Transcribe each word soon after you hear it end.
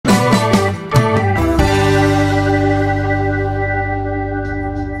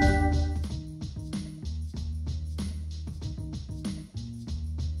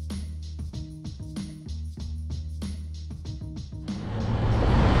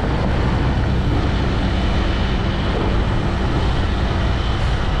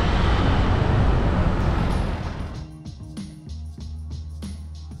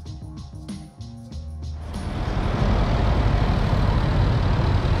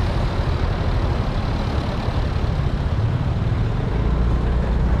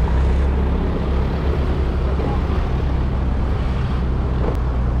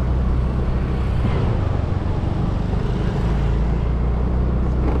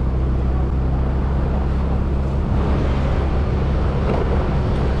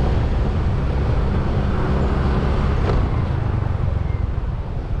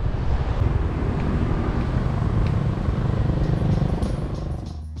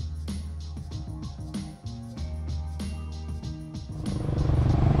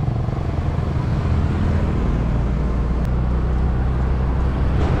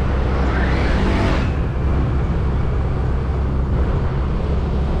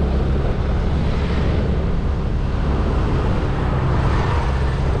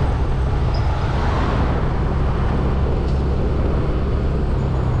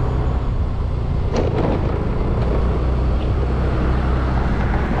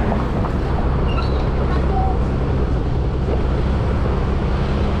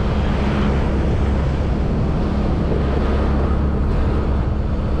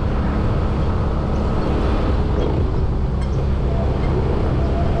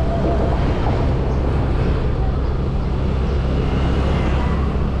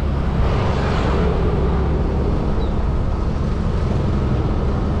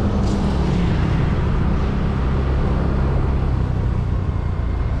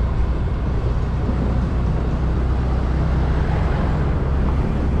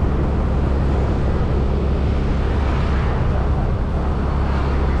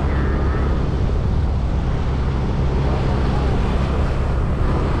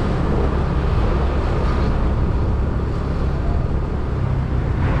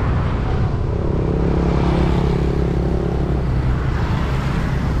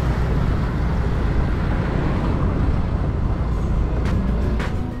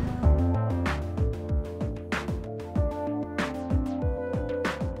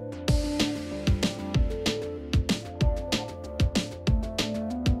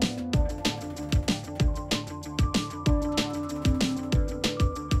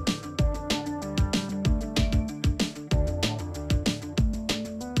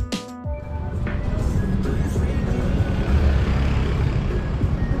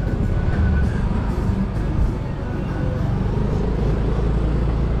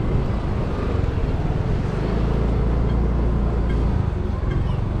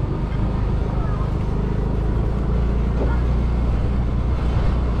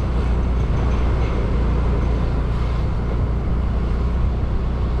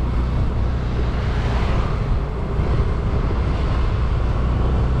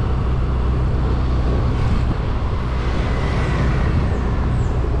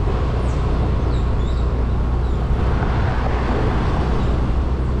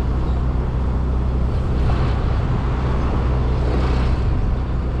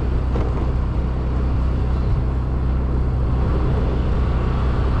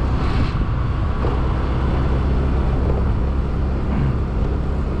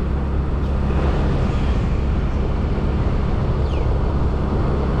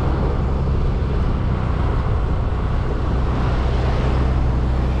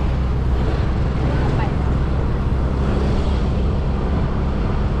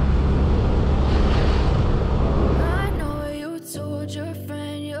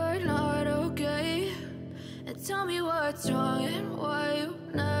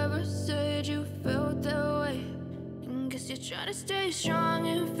strong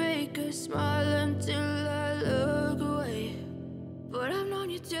and fake a smile until I look away. But I've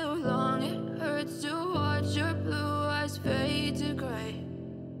known you too long, it hurts to watch your blue eyes fade to gray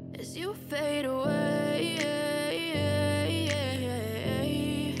as you fade away,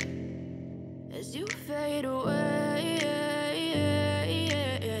 as you fade away.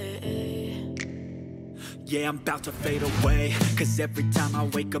 Yeah, I'm about to fade away, cause every time I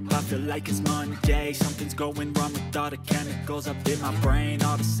wake up I feel like it's Monday. Something's going wrong with all the chemicals up in my brain.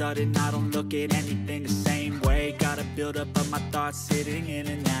 All of a sudden I don't look at anything the same way. Gotta build up of my thoughts sitting in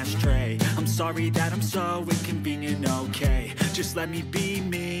an ashtray. I'm sorry that I'm so inconvenient, okay. Just let me be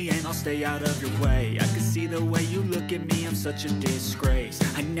me and I'll stay out of your way. I can see the way you look at me, I'm such a disgrace.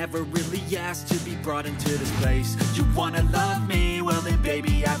 I never really asked to be brought into this place. You wanna love me? Well then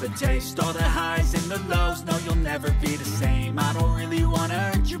baby have a taste. All the highs and the lows, no you'll never be the same. I don't really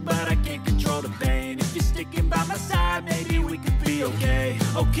wanna hurt you but I can't control the pain. If you're sticking by my side maybe we could be okay.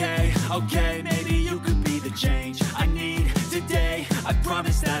 Okay, maybe you could be the change I need today. I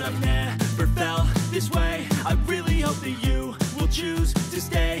promise that I've never felt this way. I really hope that you will choose to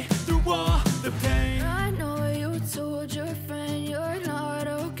stay through all the pain. I know you told your friend you're not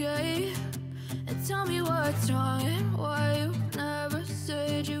okay, and tell me what's wrong and why you never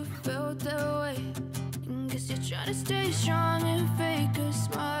said you felt that way. Guess you're trying to stay strong and fake a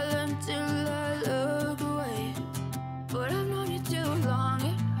smile